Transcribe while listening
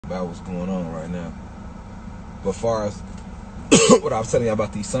about what's going on right now. But far as what I was telling you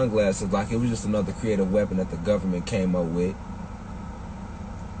about these sunglasses, like it was just another creative weapon that the government came up with.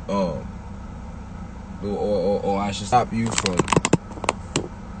 Or I should stop you from,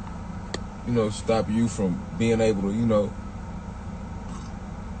 stop you from being able to,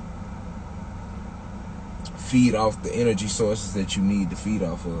 feed off the energy sources that you need to feed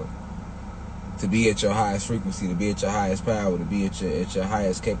off of, to be at your highest frequency, to be at your highest power, to be at your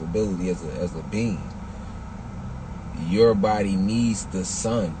highest capability as a being. Your body needs the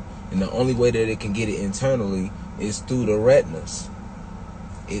sun, and the only way that it can get it internally is through the retinas.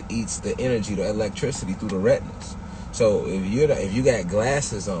 It eats the energy, the electricity through the retinas. So if you got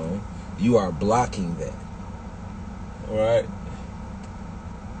glasses on, you are blocking that. All right.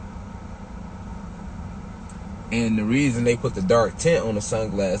 And the reason they put the dark tint on the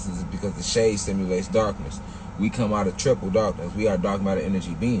sunglasses is because the shade simulates darkness. We come out of triple darkness. We are dark matter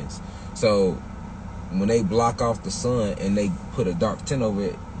energy beings. So when they block off the sun and they put a dark tint over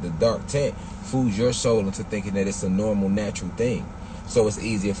it, the dark tint fools your soul into thinking that it's a normal, natural thing. So it's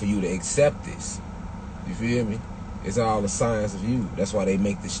easier for you to accept this. You feel me? It's all the science of you. That's why they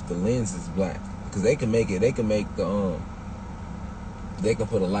make the lenses black, because they can make it. They can make they can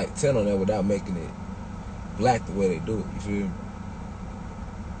put a light tint on there without making it black the way they do it. You feel me?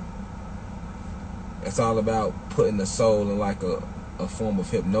 It's all about putting the soul in like a form of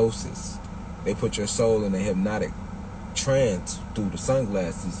hypnosis. They put your soul in a hypnotic trance through the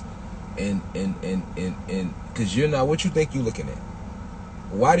sunglasses, and because you're not what you think you're looking at.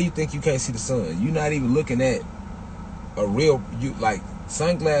 Why do you think you can't see the sun? You're not even looking at a real, like,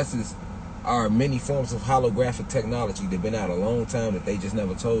 sunglasses are many forms of holographic technology. They've been out a long time that they just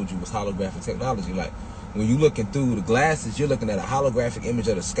never told you was holographic technology. Like, when you're looking through the glasses, you're looking at a holographic image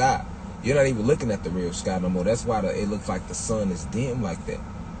of the sky. You're not even looking at the real sky no more. That's why it looks like the sun is dim like that,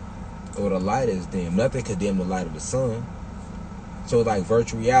 or the light is dim. Nothing could dim the light of the sun. So like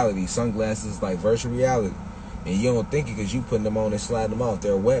virtual reality, sunglasses like virtual reality. And you don't think it because you putting them on and sliding them off.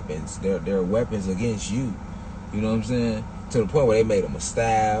 They're weapons. They're weapons against you. You know what I'm saying? To the point where they made them a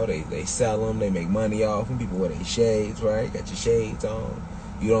style. They sell them. They make money off them. People wear their shades, right? Got your shades on.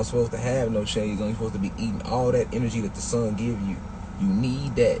 You don't supposed to have no shades on. You're supposed to be eating all that energy that the sun give you. You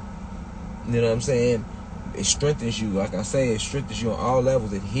need that. You know what I'm saying? It strengthens you. Like I say, it strengthens you on all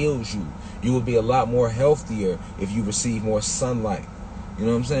levels. It heals you. You will be a lot more healthier if you receive more sunlight. You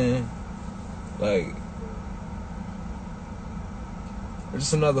know what I'm saying? Like, it's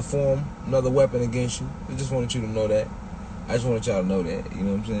just another form, another weapon against you. I just wanted you to know that. I just wanted y'all to know that. You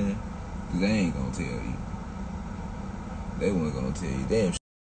know what I'm saying? Because they ain't going to tell you. They weren't going to tell you. Damn.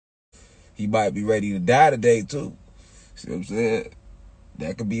 He might be ready to die today, too. See what I'm saying?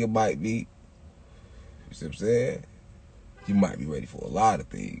 That could be a might be. You see what I'm saying? You might be ready for a lot of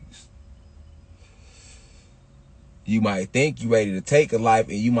things. You might think you're ready to take a life,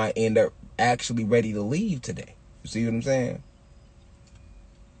 and you might end up actually ready to leave today. You see what I'm saying?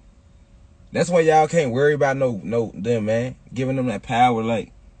 That's why y'all can't worry about them, man. Giving them that power,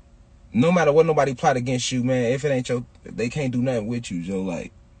 like, no matter what nobody plot against you, man, if it ain't they can't do nothing with you, Joe.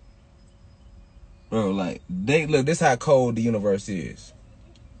 Like, bro, like, look, this how cold the universe is.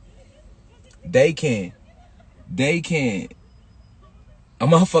 They can. A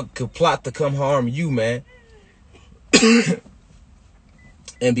motherfucker could plot to come harm you, man.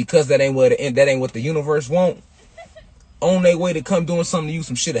 And because that ain't what the universe want, on their way to come doing something to you,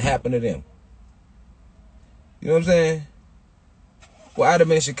 some shit will happen to them. You know what I'm saying? Well, I'd have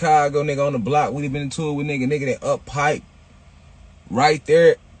been in Chicago, nigga, on the block. We'd have been in tour with nigga that up pipe right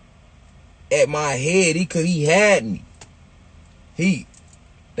there at my head. He had me.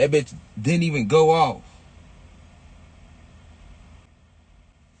 That bitch didn't even go off.